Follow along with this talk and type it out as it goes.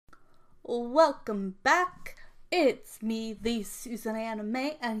Welcome back. It's me, the Susan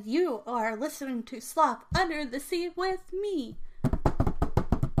Anime, and you are listening to Slop Under the Sea with me.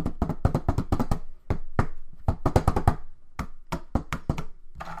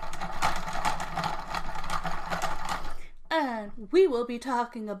 And we will be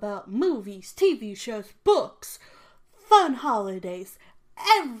talking about movies, TV shows, books, fun holidays,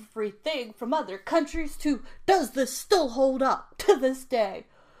 everything from other countries to does this still hold up to this day?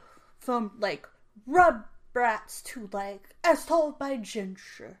 From Rugrats to As Told by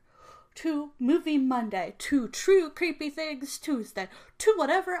Ginger, to Movie Monday, to True Creepy Things Tuesday, to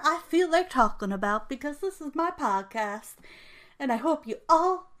whatever I feel like talking about, because this is my podcast. And I hope you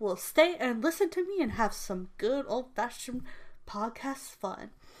all will stay and listen to me and have some good old-fashioned podcast fun.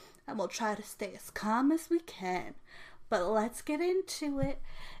 And we'll try to stay as calm as we can. But let's get into it,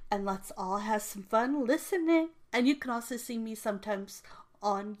 and let's all have some fun listening. And you can also see me sometimes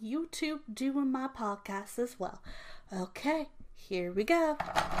on YouTube doing my podcast as well. Okay, here we go.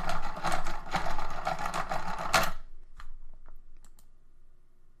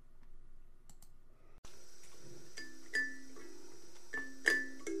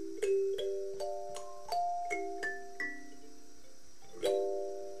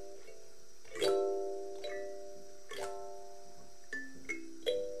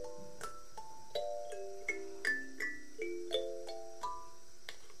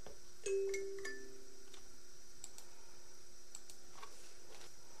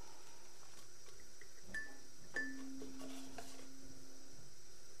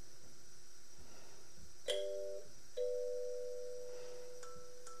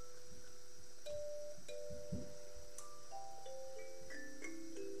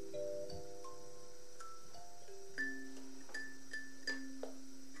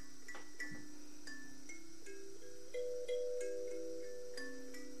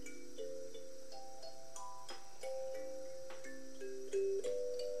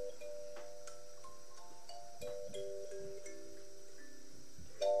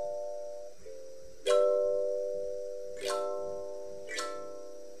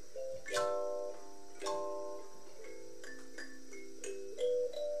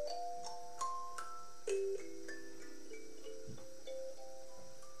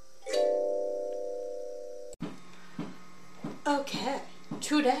 Okay,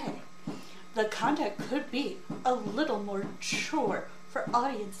 today, the content could be a little more mature for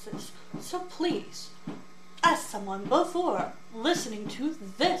audiences, so please, ask someone before listening to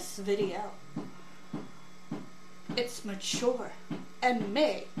this video. It's mature and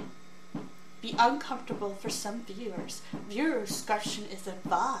may be uncomfortable for some viewers. Viewer discretion is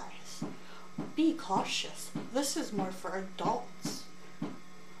advised. Be cautious. This is more for adults,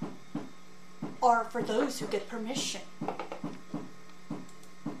 or for those who get permission.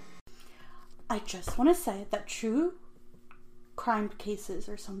 I just want to say that true crime cases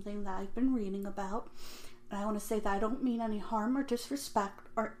are something that I've been reading about. And I want to say that I don't mean any harm or disrespect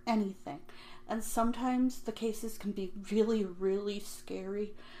or anything. And sometimes the cases can be really, really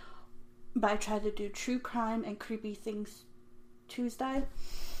scary. But I try to do true crime and creepy things Tuesday.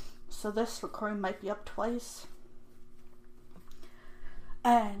 So this recording might be up twice.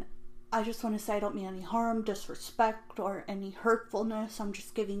 And I just want to say I don't mean any harm, disrespect, or any hurtfulness. I'm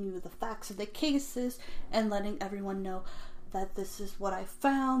just giving you the facts of the cases and letting everyone know that this is what I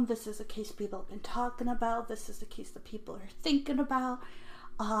found. This is a case people have been talking about. This is a case that people are thinking about.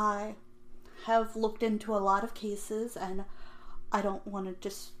 I have looked into a lot of cases, and I don't want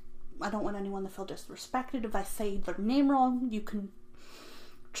anyone to feel disrespected. If I say their name wrong, you can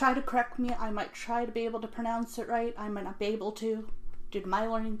try to correct me. I might try to be able to pronounce it right. I might not be able to, due to my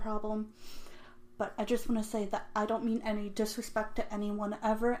learning problem. But I just want to say that I don't mean any disrespect to anyone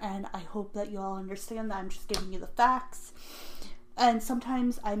ever, and I hope that you all understand that I'm just giving you the facts. And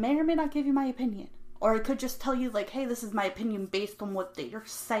sometimes I may or may not give you my opinion, or I could just tell you hey, this is my opinion based on what they're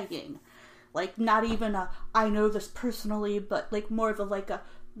saying. Not even I know this personally, but more of a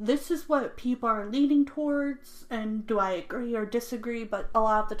this is what people are leaning towards, and do I agree or disagree? But a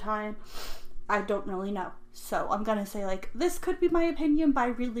lot of the time I don't really know. So I'm gonna say this could be my opinion, but I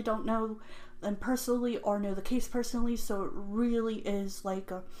really don't know them personally or know the case personally. So it really is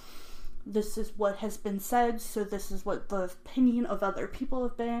this is what has been said, so this is what the opinion of other people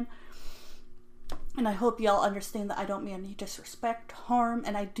have been. And I hope y'all understand that I don't mean any disrespect, harm,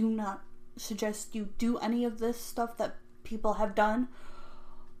 and I do not suggest you do any of this stuff that people have done.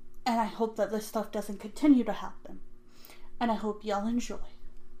 And I hope that this stuff doesn't continue to happen. And I hope y'all enjoy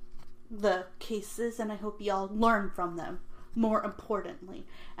the cases, and I hope y'all learn from them, more importantly.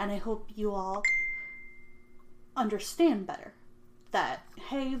 And I hope you all understand better. that,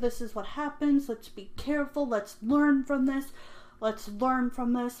 hey, this is what happens, let's be careful, let's learn from this, let's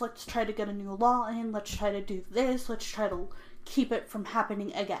try to get a new law in, let's try to do this, let's try to keep it from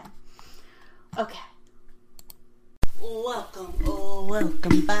happening again. Okay.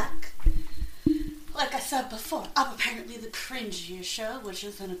 Welcome back. Like I said before, I'm apparently the cringiest show, which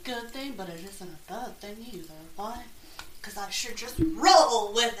isn't a good thing, but it isn't a bad thing either. Why? Because I should just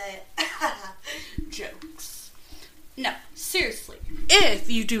roll with it. Jokes. No, seriously, if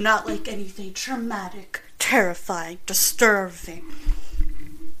you do not like anything traumatic, terrifying, disturbing,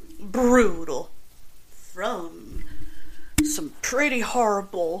 brutal, from some pretty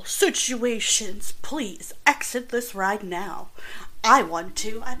horrible situations, please exit this right now. I want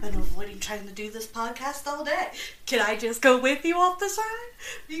to. I've been avoiding trying to do this podcast all day. Can I just go with you off this ride?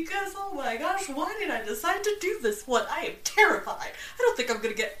 Because, oh my gosh, why did I decide to do this one? I am terrified. I don't think I'm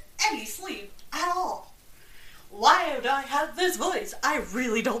going to get any sleep at all. Why do I have this voice? I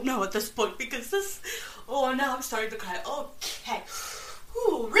really don't know at this point because oh, now I'm starting to cry. Okay.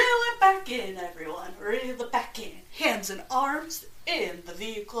 Ooh, reel it back in, everyone. Reel it back in. Hands and arms in the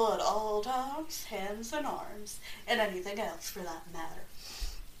vehicle at all times. Hands and arms. And anything else for that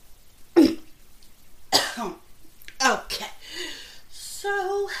matter. Okay.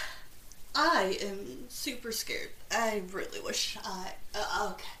 So, I am super scared. I really wish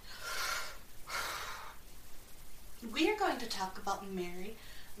okay. We are going to talk about Mary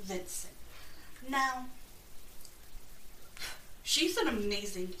Vincent. Now, she's an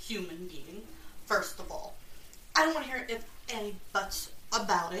amazing human being, first of all. I don't want to hear any buts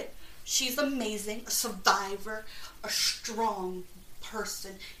about it. She's amazing, a survivor, a strong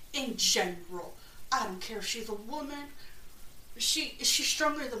person in general. I don't care if she's a woman. She's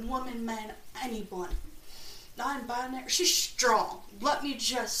stronger than women, men, anyone. Non-binary, she's strong. Let me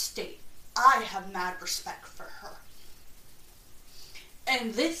just state, I have mad respect for her.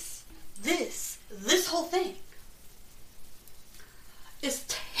 And this whole thing is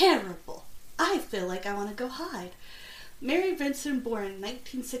terrible. I feel like I want to go hide. Mary Vincent, born in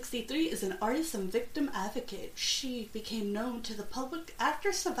 1963, is an artist and victim advocate. She became known to the public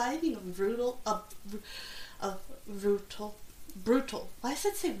after surviving a brutal. Why does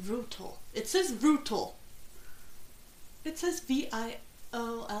it say brutal? It says brutal. It says VIOLENT.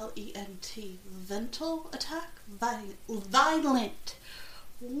 Vental attack? Violent.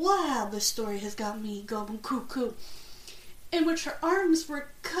 Wow, this story has got me going cuckoo. In which her arms were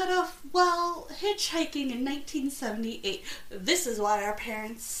cut off while hitchhiking in 1978. This is why our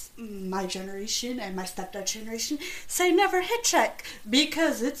parents, my generation and my stepdad's generation, say never hitchhike,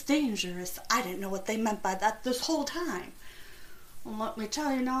 because it's dangerous. I didn't know what they meant by that this whole time. Well, let me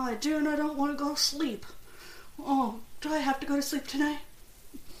tell you now, I do, and I don't want to go to sleep. Oh, do I have to go to sleep tonight?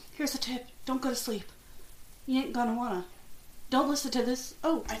 Here's a tip, don't go to sleep. You ain't gonna wanna. Don't listen to this.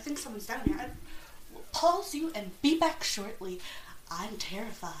 Oh, I think someone's down here. Pause you and be back shortly. I'm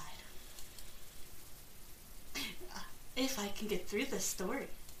terrified. If I can get through this story.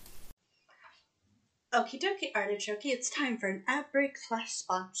 Okie dokie, artichoke, it's time for an ad break /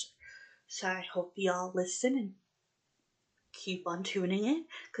 sponsor. So I hope y'all listen and keep on tuning in,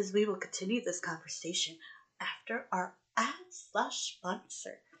 because we will continue this conversation after our ad /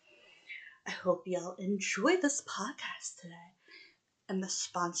 sponsor. I hope y'all enjoy this podcast today. And the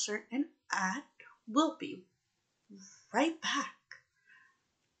sponsor and ad will be right back.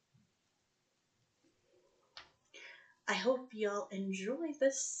 I hope y'all enjoy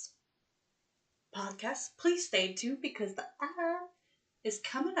this podcast. Please stay tuned because the ad is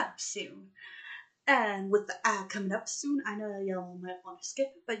coming up soon. And with the ad coming up soon, I know y'all might want to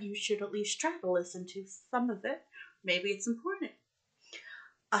skip it, but you should at least try to listen to some of it. Maybe it's important.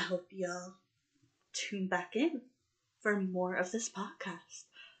 I hope y'all tune back in for more of this podcast.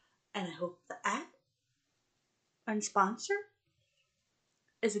 And I hope the ad and sponsor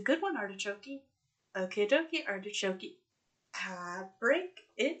is a good one, artichoke. Okay, dokie, artichoke. Ad break,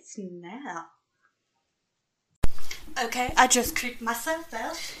 it's now. Okay, I just creeped myself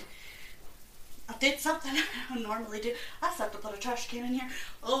out. I did something I don't normally do. I just have to put a trash can in here.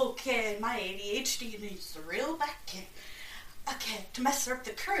 Okay, my ADHD needs to reel back in. Okay, to mess up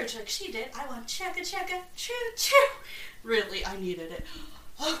the courage like she did, I want chugga chugga choo choo. Really, I needed it.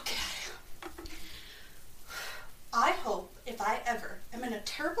 Okay. I hope if I ever am in a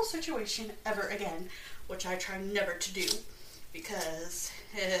terrible situation ever again, which I try never to do, because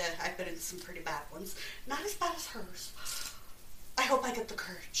I've been in some pretty bad ones, not as bad as hers, I hope I get the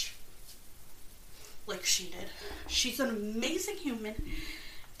courage like she did. She's an amazing human,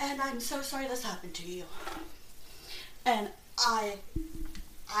 and I'm so sorry this happened to you. And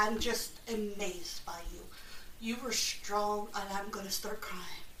I'm just amazed by you. You were strong, and I'm gonna start crying.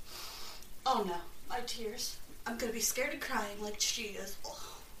 Oh no, my tears. I'm gonna be scared of crying like she is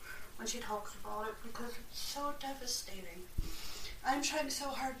when she talks about it, because it's so devastating. I'm trying so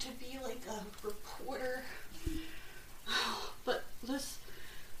hard to be like a reporter, but this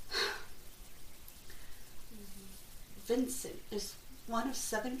Vincent is one of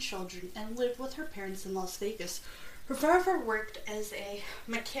 7 children and lived with her parents in Las Vegas. Her father worked as a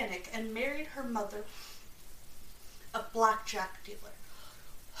mechanic and married her mother, a blackjack dealer.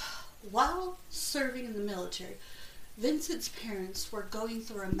 While serving in the military, Vincent's parents were going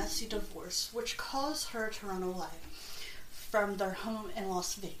through a messy divorce, which caused her to run away from their home in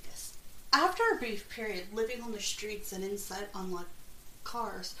Las Vegas. After a brief period living on the streets and inside unlocked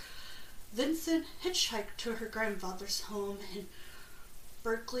cars, Vincent hitchhiked to her grandfather's home in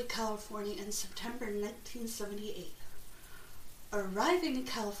Berkeley, California in September 1978. Arriving in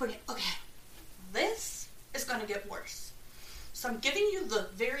California, okay, this is going to get worse. So I'm giving you the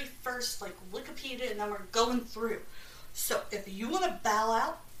very first, Wikipedia, and then we're going through. So if you want to bow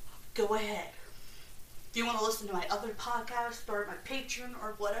out, go ahead. If you want to listen to my other podcast or my Patreon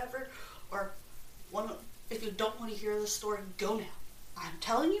or whatever, or if you don't want to hear the story, go now. I'm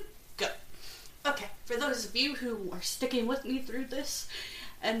telling you, go. Okay, for those of you who are sticking with me through this,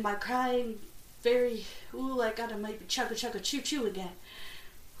 and my crying I gotta maybe chugga choo choo again.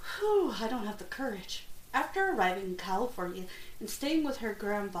 I don't have the courage. After arriving in California and staying with her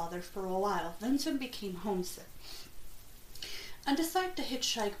grandfather for a while, Vincent became homesick and decided to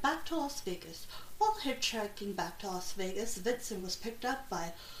hitchhike back to Las Vegas. While hitchhiking back to Las Vegas, Vincent was picked up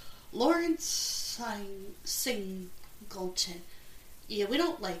by Lawrence Singleton. Yeah, we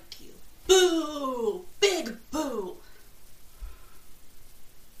don't like you. Boo! Big boo!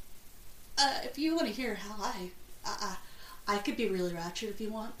 If you want to hear how I could be really ratchet if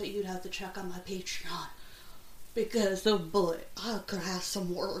you want, but you'd have to check on my Patreon. Because, oh boy, I could have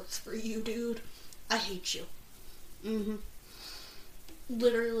some words for you, dude. I hate you.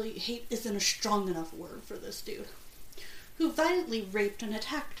 Literally, hate isn't a strong enough word for this dude. Who violently raped and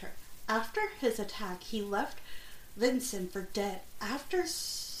attacked her. After his attack, he left Vincent for dead after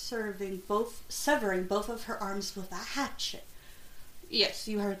severing both of her arms with a hatchet. Yes,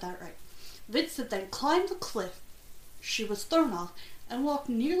 you heard that right. Vincent then climbed the cliff she was thrown off and walked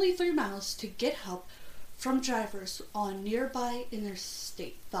nearly 3 miles to get help from drivers on nearby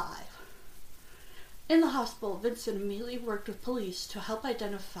Interstate 5. In the hospital, Vincent immediately worked with police to help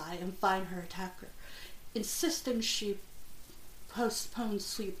identify and find her attacker, insisting she postpone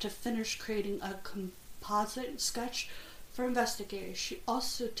sleep to finish creating a composite sketch for investigators. She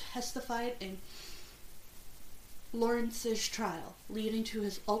also testified in Lawrence's trial, leading to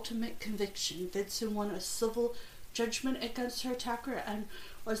his ultimate conviction. Vincent won a civil judgment against her attacker and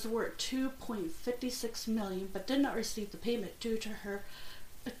was worth $2.56 million, but did not receive the payment due to her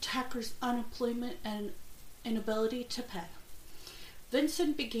attacker's unemployment and inability to pay.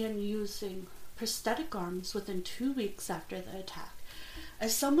 Vincent began using prosthetic arms within 2 weeks after the attack.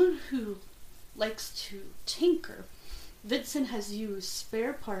 As someone who likes to tinker, Vincent has used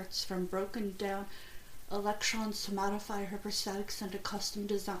spare parts from broken down electrons to modify her prosthetics into custom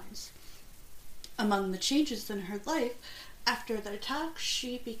designs. Among the changes in her life, after the attack,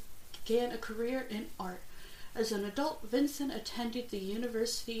 she began a career in art. As an adult, Vincent attended the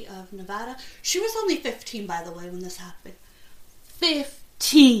University of Nevada. She was only 15, by the way, when this happened.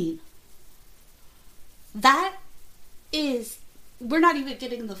 15! That is... We're not even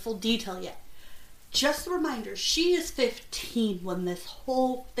getting the full detail yet. Just a reminder, she is 15 when this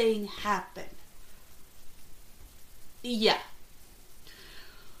whole thing happened. Yeah.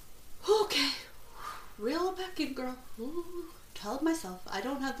 Okay. Reel it back in, girl. Ooh, tell myself, I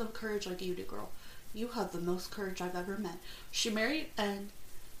don't have the courage like you do, girl. You have the most courage I've ever met. She married and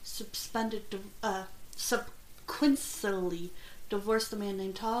subsequently divorced a man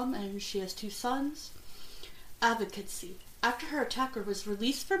named Tom, and she has 2 sons. Advocacy. After her attacker was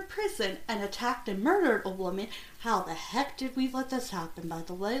released from prison and attacked and murdered a woman, how the heck did we let this happen, by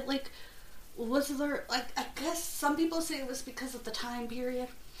the way? Was there, I guess some people say it was because of the time period,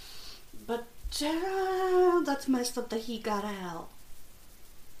 but that's messed up that he got out.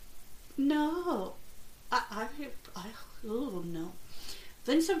 No. Oh no.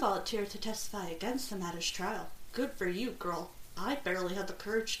 Vincent volunteered to testify against him at his trial. Good for you, girl. I barely had the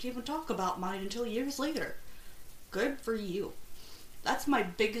courage to even talk about mine until years later. Good for you. That's my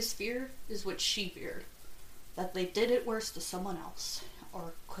biggest fear, is what she feared. That they did it worse to someone else.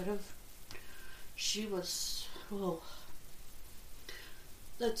 Or could have. She was... Oh.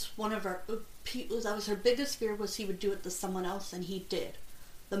 That's one of our people. That was her biggest fear, was he would do it to someone else, and he did.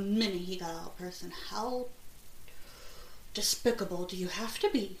 The minute he got out of prison. How despicable do you have to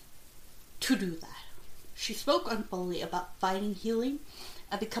be to do that? She spoke openly about finding healing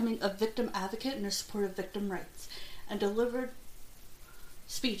and becoming a victim advocate in support of victim rights, and delivered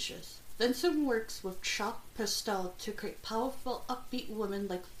speeches. Vincent works with chalk pastel to create powerful, upbeat women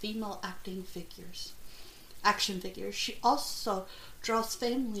like female action figures. She also draws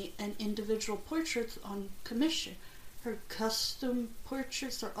family and individual portraits on commission. Her custom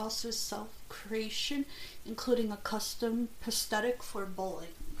portraits are also self-creation, including a custom prosthetic for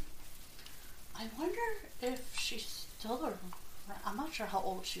bowling. I wonder if she's still around. I'm not sure how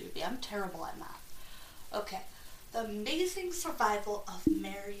old she would be. I'm terrible at math. Okay. The Amazing Survival of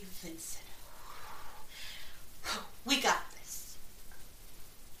Mary Vincent. We got this.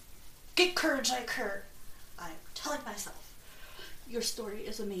 Get courage like her. I'm telling myself. Your story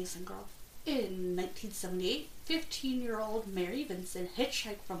is amazing, girl. In 1978, 15-year-old Mary Vincent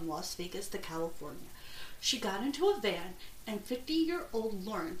hitchhiked from Las Vegas to California. She got into a van, and 50-year-old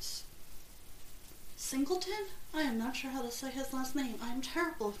Lawrence Singleton? I am not sure how to say his last name. I am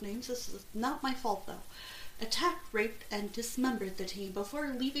terrible with names. This is not my fault, though. Attacked, raped, and dismembered the teen before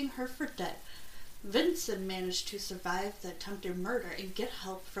leaving her for dead. Vincent managed to survive the attempted murder and get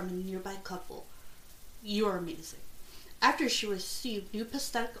help from a nearby couple. You're amazing. After she received new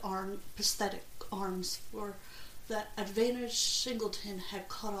prosthetic arms for the appendages Singleton had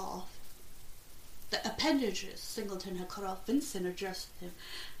cut off, Vincent addressed him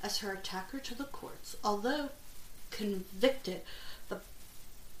as her attacker to the courts. Although convicted, the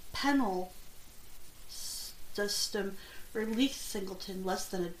penal system released Singleton less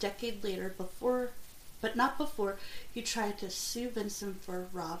than a decade later, but not before he tried to sue Vincent for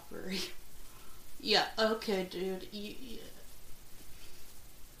robbery. Yeah, okay, dude. He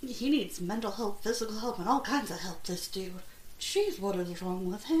needs mental help, physical help, and all kinds of help, this dude. Jeez, what is wrong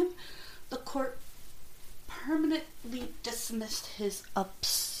with him? The court permanently dismissed his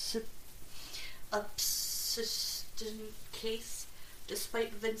obsession case.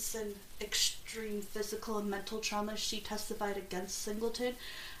 Despite Vincent's extreme physical and mental trauma, she testified against Singleton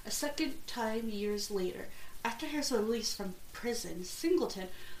a second time years later. After his release from prison, Singleton,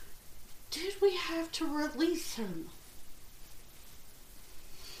 did we have to release him?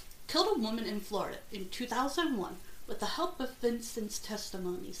 Killed a woman in Florida in 2001. With the help of Vincent's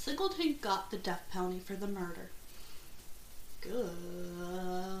testimony, Singleton got the death penalty for the murder. Good.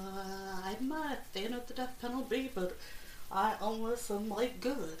 I'm not a fan of the death penalty, but I almost am like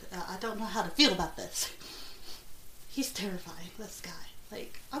good. I don't know how to feel about this. He's terrifying, this guy.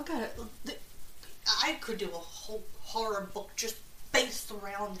 Like, I could do a whole horror book just based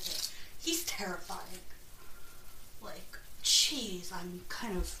around him. He's terrifying. Like, jeez,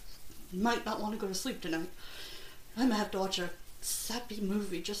 might not want to go to sleep tonight. I'm gonna have to watch a sappy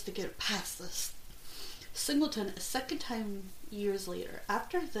movie just to get past this. Singleton, a second time years later.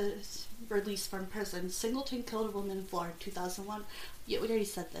 After this release from prison, Singleton killed a woman in Florida in 2001. Yeah, we already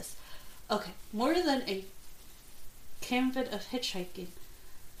said this. Okay, more than a canvas of hitchhiking,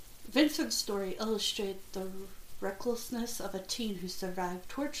 Vincent's story illustrates the recklessness of a teen who survived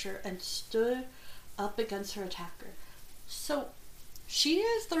torture and stood up against her attacker. So, she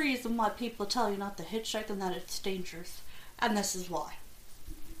is the reason why people tell you not to hitchhike and that it's dangerous. And this is why.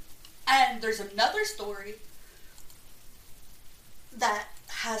 And there's another story that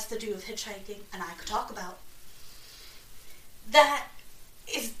has to do with hitchhiking, and I could talk about, that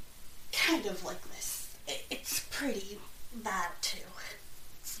is kind of like this. It's pretty bad, too.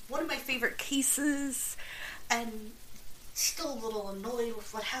 It's one of my favorite cases, and still a little annoyed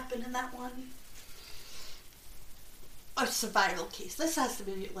with what happened in that one. A survival case. This has to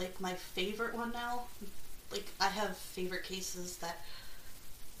be, like, my favorite one now. Like, I have favorite cases that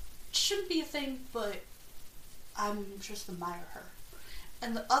shouldn't be a thing, but I'm just admire her.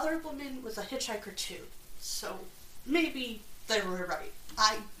 And the other woman was a hitchhiker too, so maybe they were right.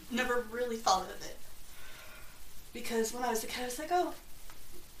 I never really thought of it, because when I was a kid I was like, oh,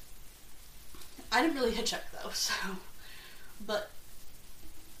 I didn't really hitchhike though, so, but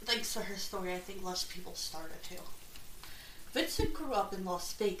thanks to her story I think less people started to. Vincent grew up in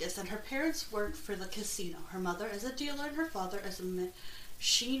Las Vegas, and her parents worked for the casino. Her mother as a dealer and her father as a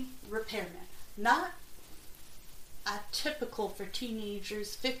machine repairman. Not atypical for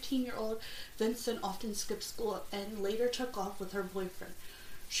teenagers, 15-year-old Vincent often skipped school and later took off with her boyfriend.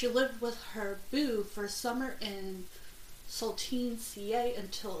 She lived with her boo for a summer in Saltine, CA,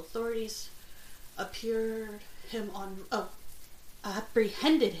 until authorities apprehended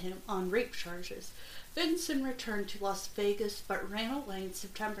him on rape charges. Vincent returned to Las Vegas but ran away in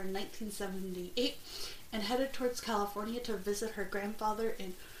September 1978 and headed towards California to visit her grandfather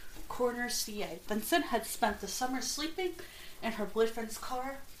in Coroner CA. Vincent had spent the summer sleeping in her boyfriend's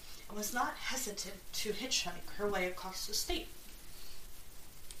car and was not hesitant to hitchhike her way across the state.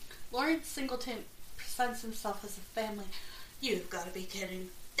 Lawrence Singleton presents himself as a family. You've got to be kidding.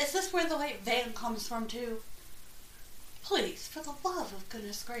 Is this where the white van comes from, too? Please, for the love of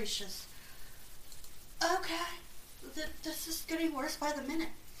goodness gracious. Okay, this is getting worse by the minute.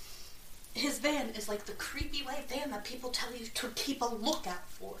 His van is like the creepy white van that people tell you to keep a lookout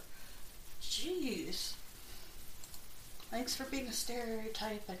for. Jeez. Thanks for being a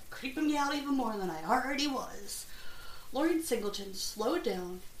stereotype and creeping me out even more than I already was. Lawrence Singleton slowed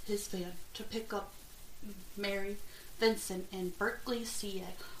down his van to pick up Mary, Vincent, and Berkeley,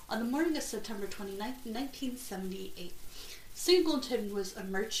 CA on the morning of September 29, 1978. Singleton was a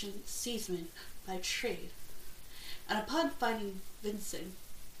merchant seaman by trade, and upon finding Vincent,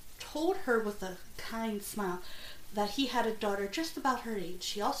 told her with a kind smile that he had a daughter just about her age.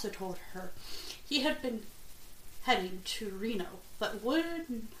 He also told her he had been heading to Reno, but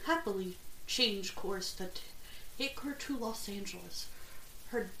would happily change course to take her to Los Angeles.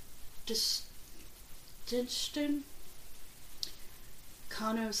 Her distinction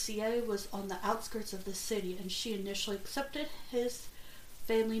Kano CA was on the outskirts of the city, and she initially accepted his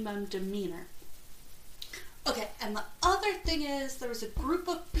family man demeanor. Okay, and the other thing is, there was a group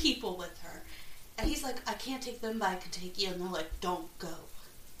of people with her, and he's like, I can't take them, but I can take you, and they're like, don't go.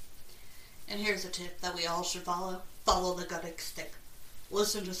 And here's a tip that we all should follow. Follow the gut instinct.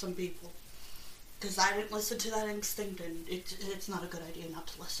 Listen to some people. Because I didn't listen to that instinct, and it's not a good idea not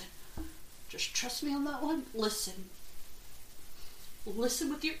to listen. Just trust me on that one. Listen. Listen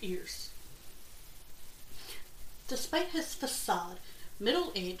with your ears. Despite his facade,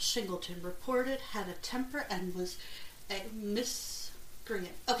 middle-aged Singleton reported had a temper and was a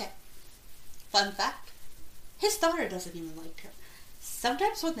miscreant. Okay, fun fact, his daughter doesn't even like him.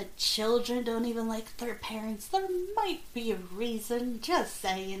 Sometimes when the children don't even like their parents, there might be a reason, just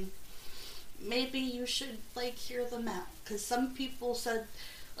saying. Maybe you should, hear them out. Because some people said,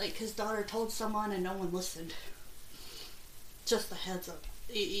 his daughter told someone and no one listened. Just a heads up.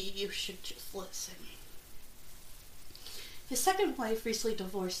 You should just listen. His second wife recently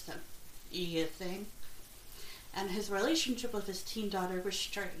divorced him. You think? And his relationship with his teen daughter was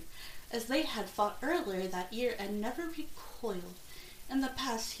strained, as they had fought earlier that year and never recoiled. In the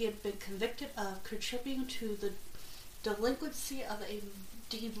past, he had been convicted of contributing to the delinquency of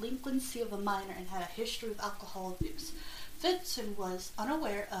a minor and had a history of alcohol abuse. Vincent was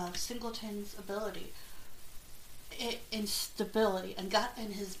unaware of Singleton's instability and got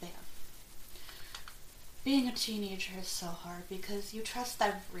in his van. Being a teenager is so hard because you trust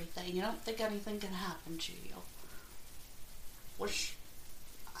everything. You don't think anything can happen to you. Wish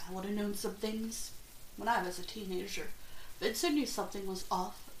I would have known some things when I was a teenager. Vincent knew something was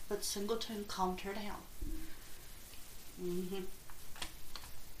off, but Singleton calmed her down.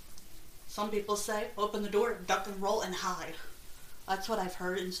 Some people say, open the door, duck and roll, and hide. That's what I've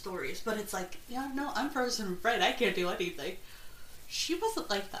heard in stories. But it's like, no, I'm frozen and afraid. I can't do anything. She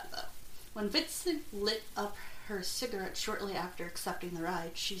wasn't like that, though. When Vincent lit up her cigarette shortly after accepting the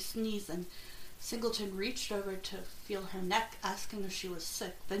ride, she sneezed and Singleton reached over to feel her neck, asking if she was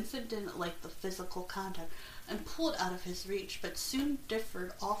sick. Vincent didn't like the physical contact and pulled out of his reach, but soon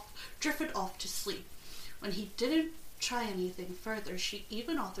drifted off to sleep. When he didn't try anything further, she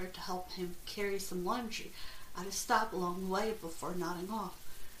even offered to help him carry some laundry at a stop along the way before nodding off,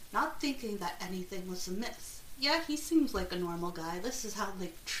 not thinking that anything was amiss. Yeah, he seems like a normal guy. This is how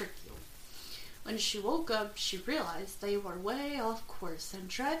they trick you. When she woke up, she realized they were way off course and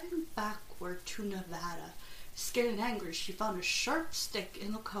driving backward to Nevada. Scared and angry, she found a sharp stick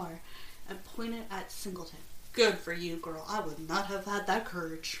in the car and pointed at Singleton. Good for you, girl. I would not have had that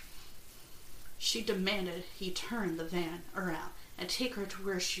courage. She demanded he turn the van around and take her to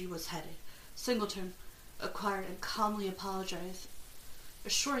where she was headed. Singleton acquired and calmly apologized,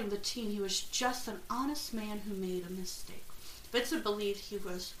 assuring the teen he was just an honest man who made a mistake. Vincent believed he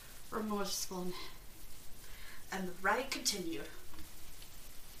was remorseful, and the ride continued.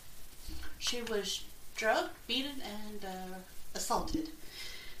 She was drugged, beaten, and assaulted.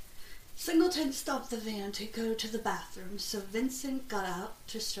 Singleton stopped the van to go to the bathroom, so Vincent got out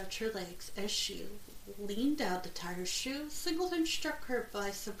to stretch her legs. As she leaned out to tie her shoe, Singleton struck her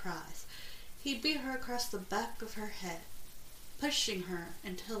by surprise. He beat her across the back of her head, pushing her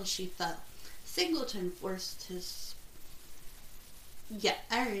until she fell. Singleton forced his... Yeah,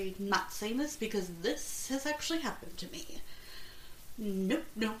 I'm not saying this because this has actually happened to me. Nope.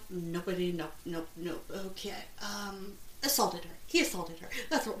 Okay, assaulted her. He assaulted her.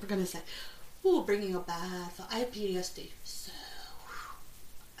 That's what we're gonna say. Ooh, bringing up bad thought. I have PTSD, so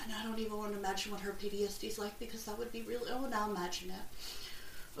And I don't even want to imagine what her PTSD is like, because that would be really... Oh, now imagine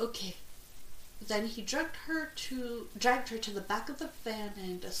it. Okay. Then he dragged her to the back of the van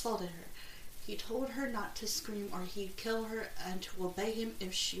and assaulted her. He told her not to scream or he'd kill her, and to obey him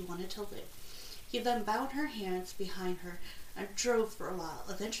if she wanted to live. He then bound her hands behind her and drove for a while.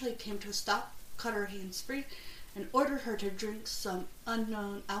 Eventually came to a stop, cut her hands free, and ordered her to drink some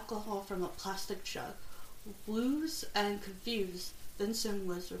unknown alcohol from a plastic jug. Woozy and confused, Vincent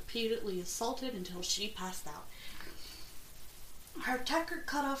was repeatedly assaulted until she passed out. Her attacker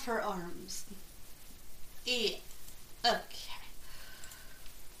cut off her arms. Yeah. Okay.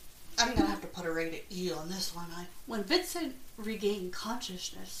 I'm gonna have to put a rated E on this one. When Vincent regained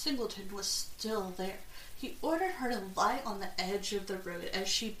consciousness, Singleton was still there. He ordered her to lie on the edge of the road as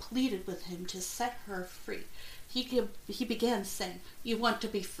she pleaded with him to set her free. He began saying, "You want to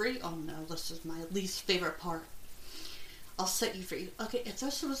be free? Oh no, this is my least favorite part. I'll set you free." Okay, if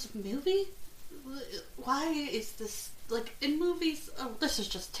this was a movie, why is this, like, in movies? Oh, this is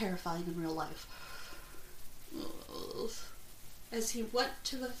just terrifying in real life. As he went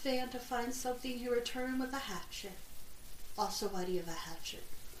to the van to find something, he returned with a hatchet. Also, why do you have a hatchet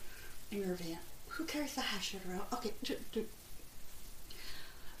in your van? Who carries the hatchet around? Okay.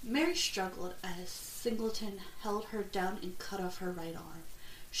 Mary struggled as Singleton held her down and cut off her right arm.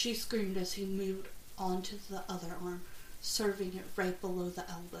 She screamed as he moved on to the other arm, severing it right below the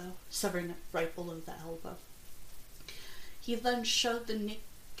elbow. He then shoved the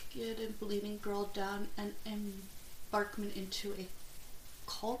naked and bleeding girl down an embankment into a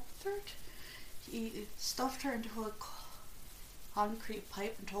culvert. He stuffed her into a concrete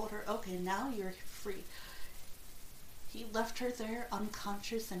pipe and told her, "Okay, now you're free." He left her there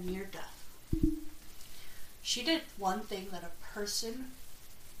unconscious and near death. She did one thing that a person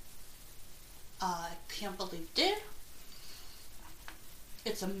I can't believe did.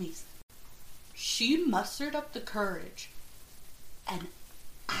 It's amazing. She mustered up the courage and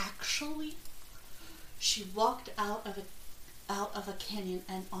actually she walked out of a canyon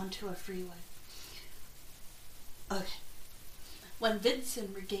and onto a freeway. Okay. When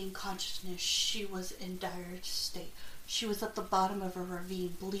Vincent regained consciousness, she was in dire state. She was at the bottom of a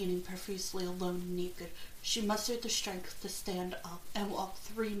ravine, bleeding profusely, alone and naked. She mustered the strength to stand up and walk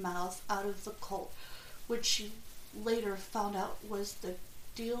 3 miles out of the cult, which she later found out was the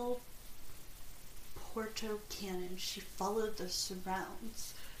Del Porto Canyon. She followed the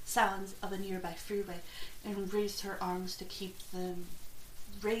sounds of a nearby freeway and raised her arms to keep the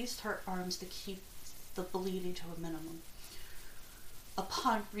bleeding to a minimum.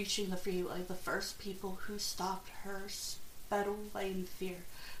 Upon reaching the freeway, the first people who stopped her sped away in fear.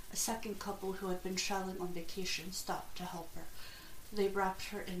 A second couple who had been traveling on vacation stopped to help her. They wrapped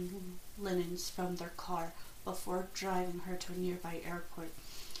her in linens from their car before driving her to a nearby airport.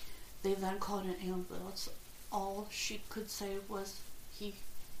 They then called an ambulance. All she could say was, "He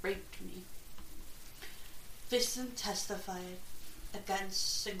raped me." Vincent testified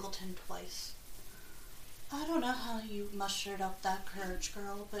against Singleton twice. I don't know how you mustered up that courage,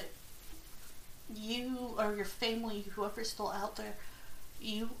 girl, but you or your family, whoever's still out there,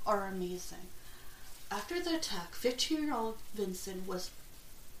 you are amazing. After the attack, 15-year-old Vincent was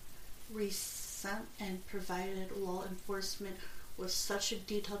resent and provided law enforcement with such a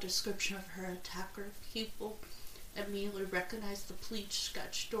detailed description of her attacker. People immediately recognized the police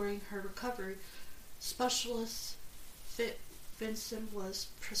sketch during her recovery. Specialist Vincent was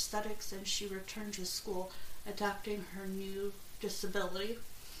prosthetics and she returned to school, adapting her new disability.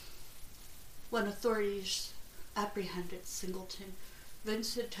 When authorities apprehended Singleton,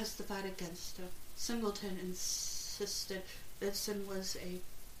 Vincent testified against him. Singleton insisted Vincent was a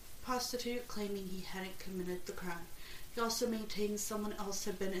prostitute, claiming he hadn't committed the crime. He also maintained someone else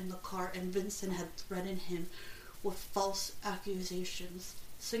had been in the car and Vincent had threatened him with false accusations.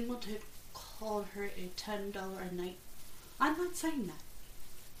 Singleton called her a $10 a night. I'm not saying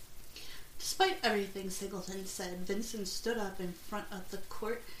that. Despite everything Singleton said, Vincent stood up in front of the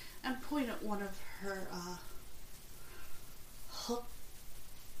court and pointed one of her hooked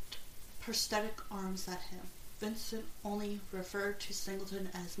prosthetic arms at him. Vincent only referred to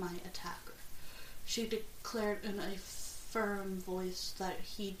Singleton as my attacker. She declared in a firm voice that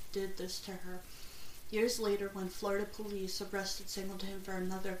he did this to her. Years later, when Florida police arrested Singleton for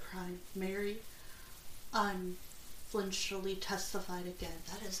another crime, Mary unflinchingly testified again.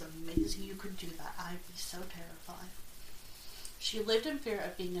 That is amazing you could do that. I'd be so terrified. She lived in fear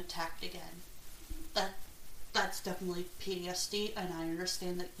of being attacked again. That's definitely PTSD, and I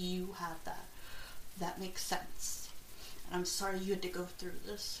understand that you have that. That makes sense. And I'm sorry you had to go through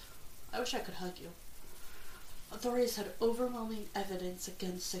this. I wish I could hug you. Authorities had overwhelming evidence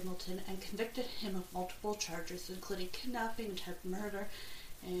against Singleton and convicted him of multiple charges, including kidnapping, attempted murder,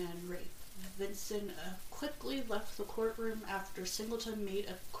 and rape. Vincent quickly left the courtroom after Singleton made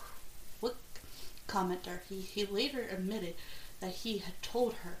a quick comment there. He later admitted that he had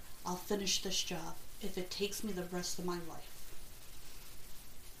told her, "I'll finish this job if it takes me the rest of my life."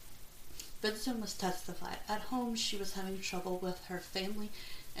 Vincent was testified. At home, she was having trouble with her family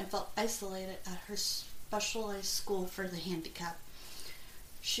and felt isolated at her specialized school for the handicapped.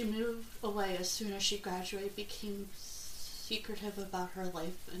 She moved away as soon as she graduated, became secretive about her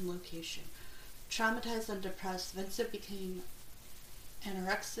life and location. Traumatized and depressed, Vincent became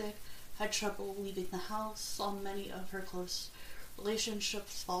anorexic, had trouble leaving the house, saw many of her close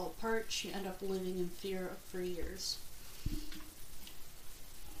relationships fall apart. She ended up living in fear for years.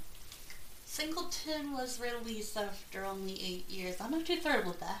 Singleton was released after only 8 years. I'm not too thrilled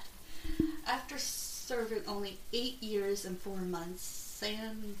with that. After serving only 8 years and 4 months,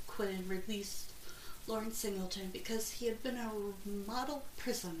 San Quentin released Lawrence Singleton because he had been a model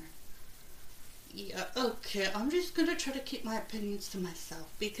prisoner. Yeah, okay, I'm just gonna try to keep my opinions to myself,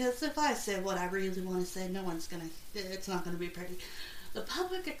 because if I say what I really want to say, it's not gonna be pretty. The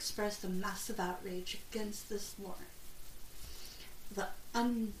public expressed a massive outrage against this Lawrence. The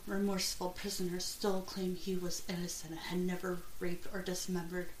unremorseful prisoners still claim he was innocent and had never raped or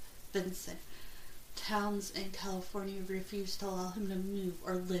dismembered Vincent. Towns in California refused to allow him to move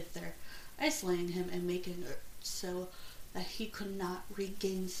or live there, isolating him and making it so that he could not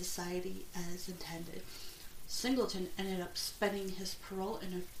regain society as intended. Singleton ended up spending his parole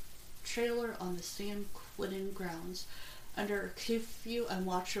in a trailer on the San Quentin grounds under a curfew and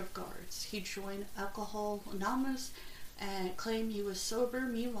watch of guards. He joined Alcohol Anonymous and claimed he was sober.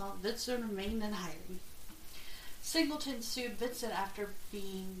 Meanwhile, Vincent remained in hiding. Singleton sued Vincent after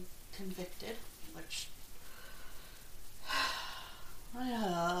being convicted, which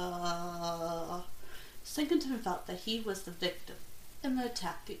Singleton felt that he was the victim in the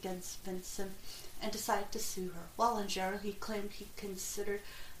attack against Vincent and decided to sue her. While in jail, he claimed he considered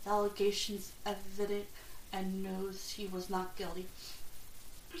the allegations evident and knows he was not guilty.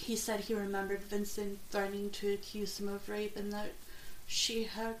 He said he remembered Vincent threatening to accuse him of rape and that she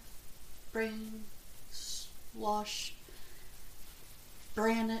had brandished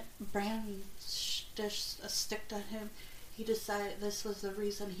a stick at him. He decided this was the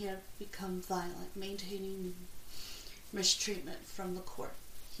reason he had become violent, maintaining mistreatment from the court.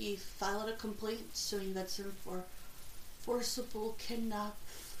 He filed a complaint suing Vincent for forcible kidnap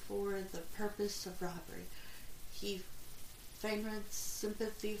for the purpose of robbery. He feigned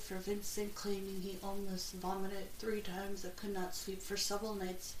sympathy for Vincent, claiming he almost vomited 3 times and could not sleep for several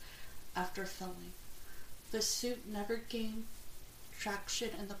nights after filming. The suit never gained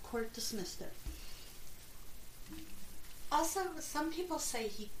traction and the court dismissed it. Also, some people say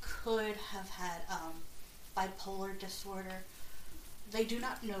he could have had bipolar disorder. They do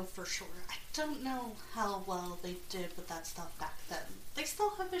not know for sure. I don't know how well they did with that stuff back then. They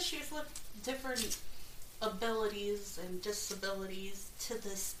still have issues with different abilities and disabilities to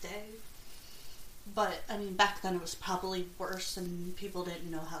this day. But, I mean, back then it was probably worse and people didn't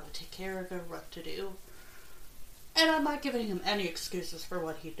know how to take care of it or what to do. And I'm not giving him any excuses for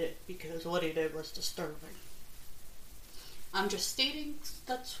what he did, because what he did was disturbing. I'm just stating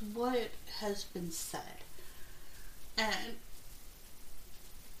that's what has been said. And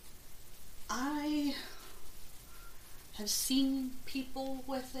I have seen people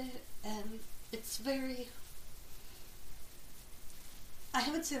with it, and it's very... I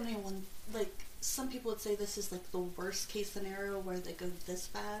haven't seen anyone, like, some people would say this is like the worst case scenario where they go this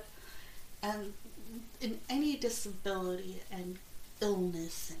bad. And in any disability and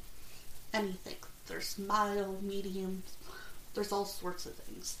illness and anything, there's mild, medium, there's all sorts of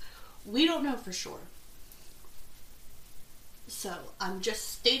things. We don't know for sure. So, I'm just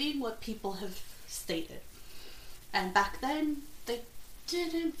stating what people have stated. And back then, they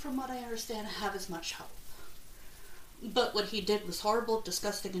didn't, from what I understand, have as much help. But what he did was horrible,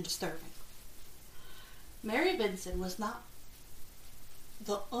 disgusting, and disturbing. Mary Vincent was not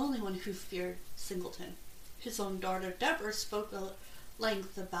the only one who feared Singleton. His own daughter, Deborah, spoke at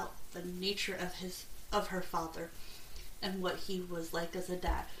length about the nature of her father and what he was like as a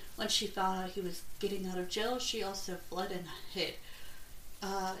dad. When she found out he was getting out of jail, she also fled and hid.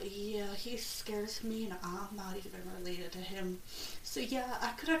 Yeah, he scares me and I'm not even related to him. So yeah,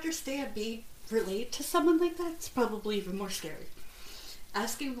 I could understand being related to someone like that. It's probably even more scary.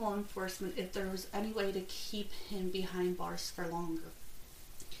 Asking law enforcement if there was any way to keep him behind bars for longer.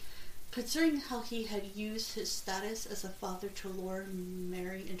 Considering how he had used his status as a father to lure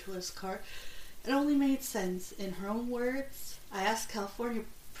Mary into his car, It only made sense. In her own words, I asked California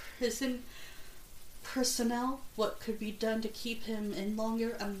prison personnel what could be done to keep him in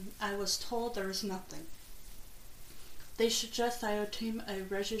longer, and I was told there was nothing. They suggest I obtain a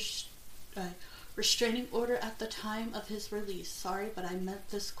restraining order at the time of his release. Sorry, but I meant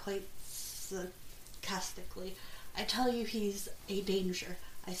this quite sarcastically. I tell you, he's a danger.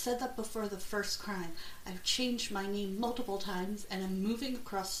 I said that before the first crime. I've changed my name multiple times and am moving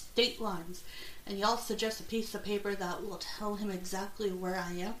across state lines. And y'all suggest a piece of paper that will tell him exactly where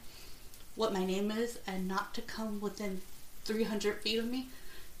I am, what my name is, and not to come within 300 feet of me?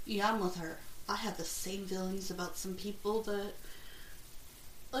 Yeah, I'm with her. I have the same feelings about some people that...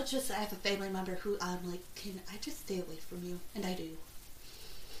 Let's just say I have a family member who I'm like, can I just stay away from you? And I do.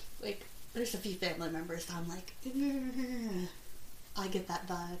 Like, there's a few family members that I'm like, I get that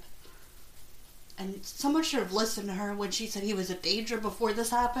vibe. And someone should have listened to her when she said he was a danger before this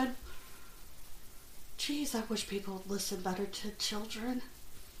happened. Jeez, I wish people would listen better to children.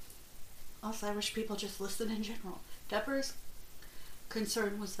 Also, I wish people just listen in general. Deborah's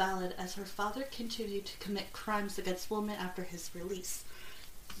concern was valid as her father continued to commit crimes against women after his release.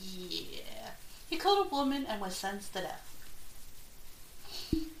 Yeah. He killed a woman and was sentenced to death.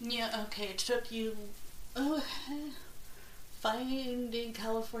 Yeah, okay, it took you... Finding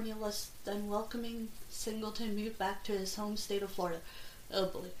California less than welcoming, Singleton moved back to his home state of Florida. Oh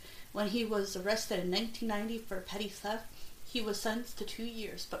boy. When he was arrested in 1990 for petty theft, he was sentenced to 2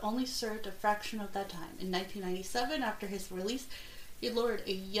 years, but only served a fraction of that time. In 1997, after his release, he lured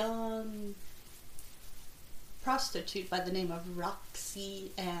a young prostitute by the name of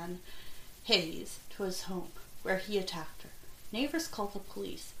Roxy Ann Hayes to his home, where he attacked her. Neighbors called the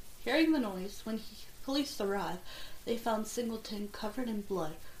police. Hearing the noise, when police arrived, they found Singleton covered in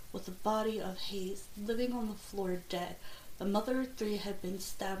blood, with the body of Hayes living on the floor dead. The mother of three had been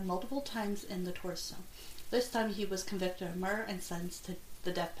stabbed multiple times in the torso. This time he was convicted of murder and sentenced to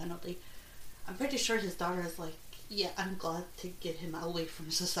the death penalty. I'm pretty sure his daughter is like, yeah, I'm glad to get him away from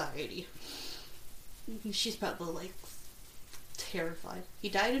society. She's probably like terrified. He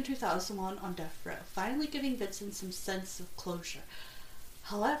died in 2001 on death row, finally giving Vincent some sense of closure.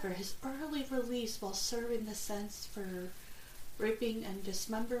 However, his early release while serving the sentence for raping and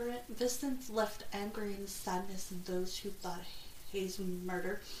dismemberment, Vincent left anger and sadness in those who thought Hayes'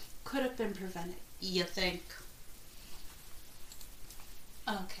 murder could have been prevented. You think?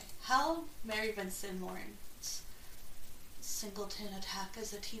 Okay. How Mary Vincent Lawrence Singleton attack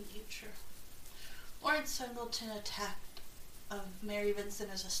as a teenager. Lawrence Singleton attack of Mary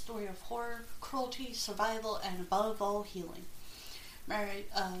Vincent is a story of horror, cruelty, survival, and above all, healing.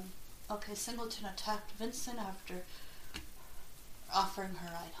 Singleton attacked Vincent after offering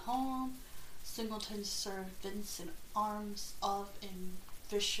her ride home. Singleton served Vincent arms off in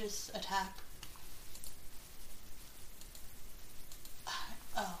vicious attack.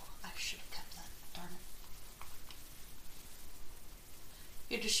 I should have kept that, darn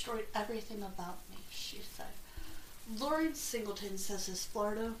it. You destroyed everything about me, she said. Lawrence Singleton says his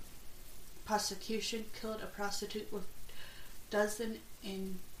Florida prosecution killed a prostitute with dozen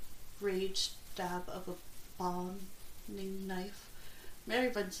enraged stab of a boning knife. Mary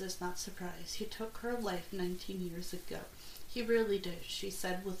Vincent is not surprised. He took her life 19 years ago. He really did, she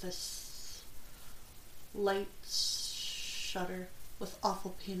said with a light shudder, with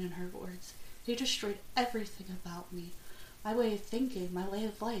awful pain in her words. He destroyed everything about me. My way of thinking, my way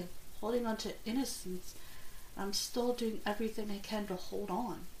of life, holding on to innocence. I'm still doing everything I can to hold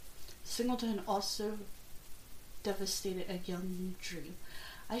on. Singleton also devastated a young dream.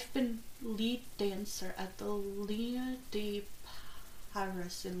 I've been lead dancer at the Lina de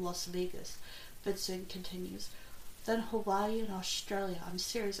Paris in Las Vegas, Vincent continues. Then Hawaii and Australia. I'm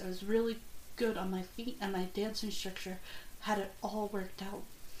serious, I was really good on my feet and my dance instructor had it all worked out.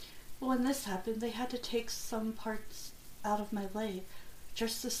 But when this happened, they had to take some parts out of my leg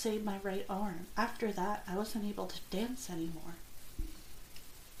just to save my right arm. After that, I wasn't able to dance anymore.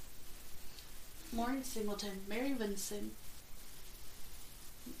 Lawrence Singleton, Mary Vincent,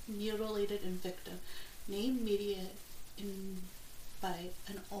 mutilated and victim, named media by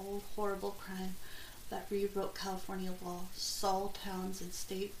an old horrible crime that rewrote California law, saw towns and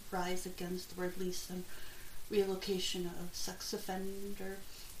state rise against the release and relocation of sex offender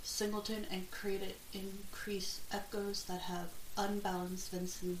Singleton and created increased echoes that have unbalanced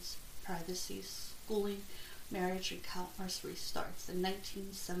Vincent's privacy, schooling, marriage, and countless restarts. In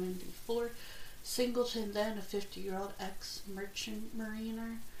 1974, Singleton, then a 50-year-old ex-merchant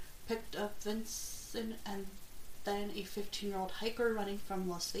mariner, picked up Vincent and then a 15-year-old hiker running from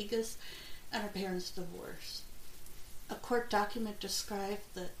Las Vegas, and her parents divorced. A court document described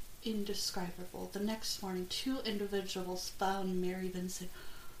the indescribable. The next morning, 2 individuals found Mary Vincent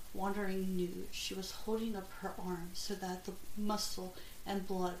wandering nude. She was holding up her arm so that the muscle and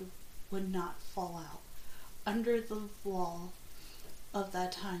blood would not fall out. Under the law of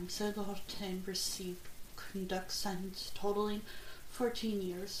that time, Singleton received conduct sentence totaling 14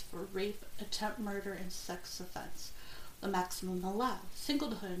 years for rape, attempt murder, and sex offense, the maximum allowed.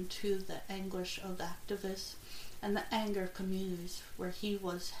 Singleton, to the anguish of the activists and the anger of communities where he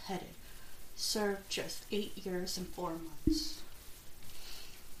was headed, served just 8 years and 4 months.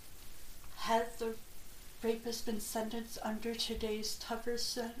 Had the rapist been sentenced under today's tougher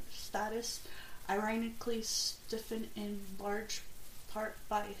status, ironically stiffened in large part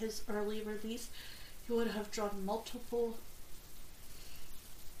by his early release, he would have drawn multiple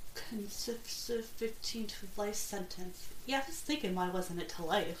consecutive 15 to life sentence. Yeah, I was thinking, why wasn't it to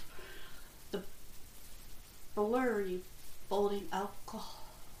life? The blurry, balding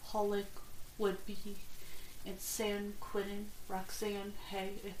alcoholic would be in San Quentin. Roxanne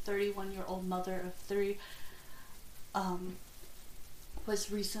Hay, a 31-year-old mother of 3,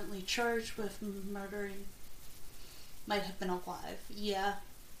 was recently charged with murdering. Might have been alive, yeah.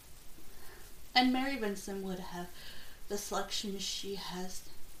 And Mary Vincent would have the selection she has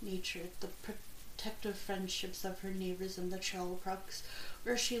natured, the protective friendships of her neighbors in the trailer parks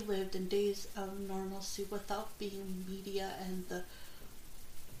where she lived in days of normalcy without being media and the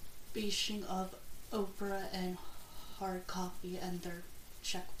bashing of Oprah and hard copy and their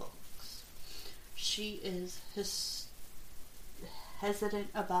checkbooks. She is hesitant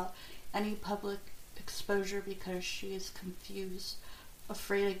about any public exposure because she is confused,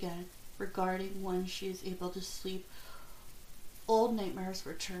 afraid again, regarding when she is able to sleep. Old nightmares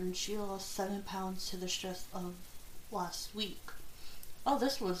return. She lost 7 pounds to the stress of last week. Oh,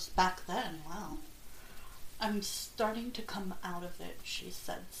 this was back then. Wow. I'm starting to come out of it, she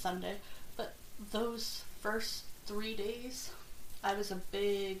said Sunday. But those first 3 days, I was a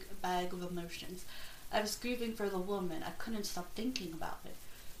big bag of emotions. I was grieving for the woman. I couldn't stop thinking about it.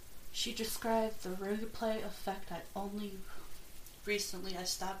 She described the replay effect. Only recently I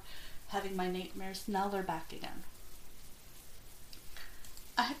stopped having my nightmares. Now they're back again.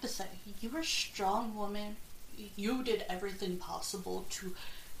 I have to say, you were a strong woman. You did everything possible to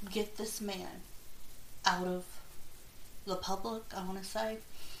get this man out of the public, I want to say.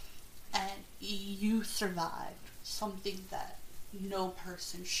 And you survived something that no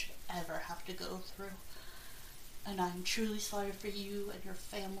person should ever have to go through. And I'm truly sorry for you and your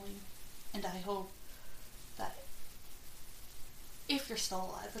family. And I hope that if you're still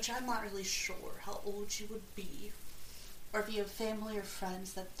alive, which I'm not really sure how old you would be, or if you have family or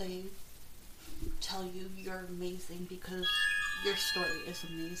friends, that they tell you you're amazing, because your story is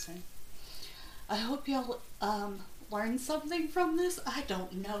amazing. I hope y'all learn something from this. I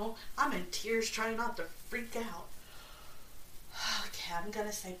don't know. I'm in tears trying not to freak out. Okay, I'm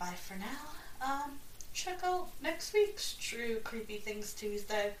gonna say bye for now. Check out next week's True Creepy Things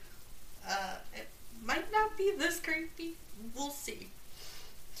Tuesday. It might not be this creepy. We'll see.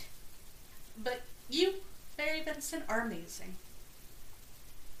 But you, Mary Vincent, are amazing.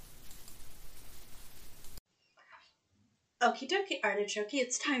 Okie dokie, artichoke,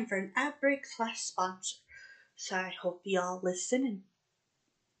 it's time for an ad break / sponsor. So I hope y'all listen and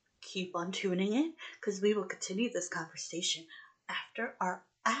keep on tuning in, because we will continue this conversation after our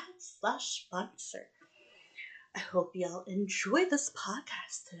ad / sponsor. I hope y'all enjoy this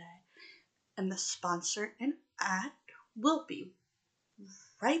podcast today. And the sponsor and ad will be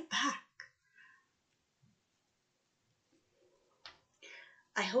right back.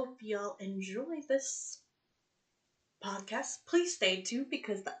 I hope y'all enjoy this podcast. Please stay tuned,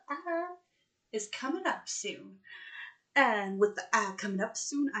 because the ad is coming up soon. And with the ad coming up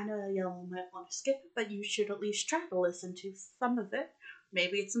soon, I know y'all might want to skip it, but you should at least try to listen to some of it.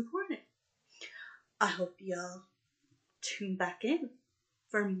 Maybe it's important. I hope y'all tune back in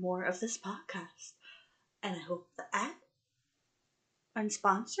for more of this podcast. And I hope the ad and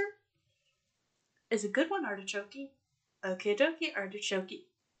sponsor is a good one, artichoke. Okay, dokie, artichoke.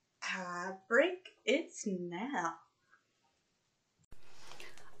 Ad break, it's now.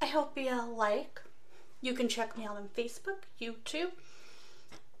 I hope y'all like. You can check me out on Facebook, YouTube,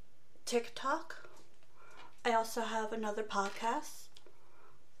 TikTok. I also have another podcast.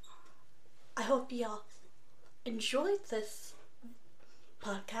 I hope y'all enjoyed this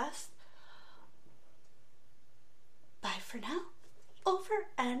podcast. Bye for now. Over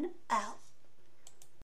and out.